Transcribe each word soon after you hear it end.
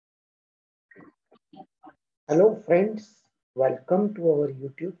Hello friends, welcome to our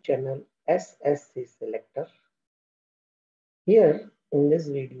YouTube channel SSC Selector. Here in this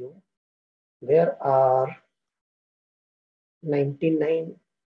video, there are 99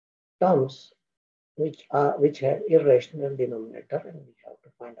 terms which have irrational denominator, and we have to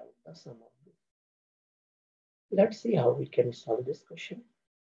find out the sum of them. Let's see how we can solve this question.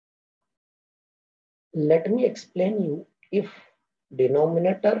 Let me explain you. If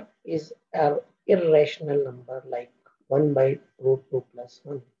denominator is an irrational number like 1 by root 2 plus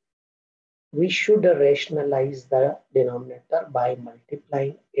 1, we should rationalize the denominator by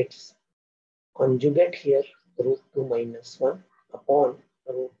multiplying its conjugate here, root 2 minus 1 upon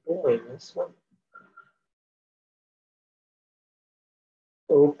root 2 minus 1.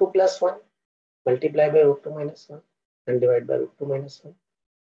 Root 2 plus 1 multiply by root 2 minus 1 and divide by root 2 minus 1.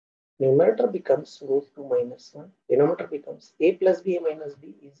 Numerator becomes root 2 minus 1. Denominator becomes a plus b minus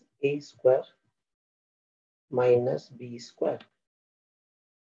b is a square minus b square.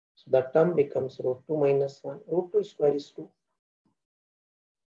 So the term becomes root 2 minus 1. Root 2 square is 2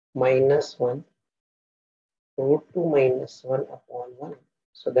 minus 1 root 2 minus 1 upon 1.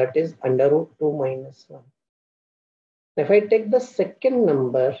 So that is under root 2 minus 1. If I take the second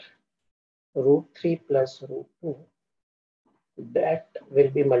number, root 3 plus root 2, that will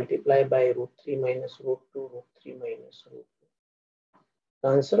be multiplied by root 3 minus root 2, root 3 minus root 2. The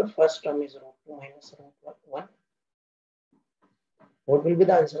answer of first term is root 2 minus root 1. What will be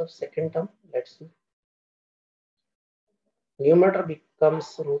the answer of second term? Let's see. Numerator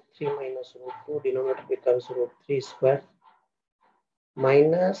becomes root 3 minus root 2. Denominator becomes root 3 square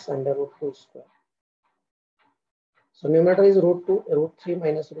minus under root 2 square. So numerator is root 3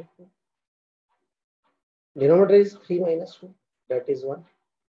 minus root 2. Denominator is 3 minus 2. That is 1.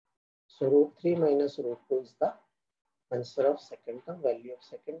 So root 3 minus root 2 is the answer of second term, value of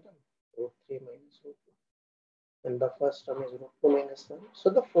second term. Root 3 minus root 2. And the first term is root 2 minus 1. So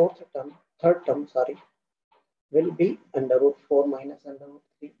the third term, will be under root 4 minus under root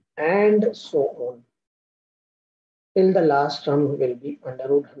 3 and so on. Till the last term will be under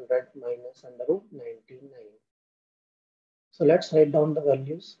root 100 minus under root 99. So let's write down the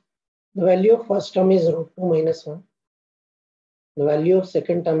values. The value of first term is root 2 minus 1. The value of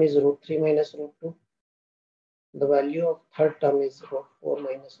second term is root 3 minus root 2. The value of third term is root 4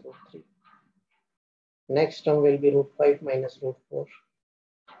 minus root 3. Next term will be root 5 minus root 4.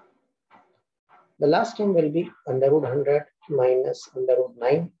 The last term will be under root 100 minus under root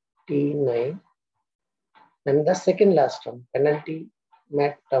 99. And the second last term, penalty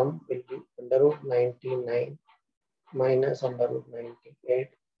mat term, will be under root 99 minus under root 98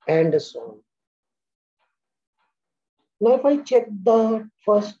 and so on. Now if I check the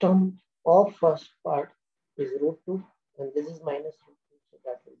first term of first part is root 2 and this is minus root 2, so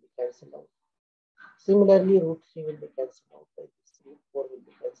that will be cancelled out. Similarly, root 3 will be cancelled out by this, root 4 will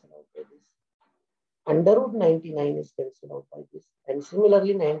be cancelled out by this. Under root 99 is cancelled out by this, and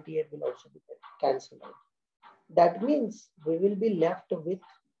similarly 98 will also be cancelled out. That means we will be left with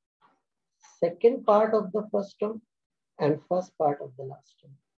second part of the first term and first part of the last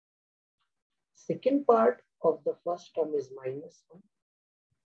term. Second part of the first term is minus 1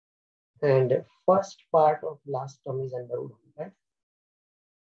 and first part of last term is under root 100.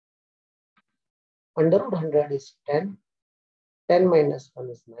 Under root 100 is 10. 10 minus 1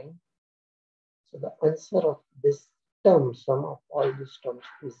 is 9. So the answer of this term, sum of all these terms,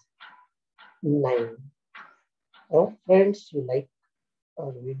 is 9. Now friends, you like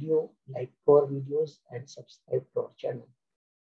our video, like our videos and subscribe to our channel.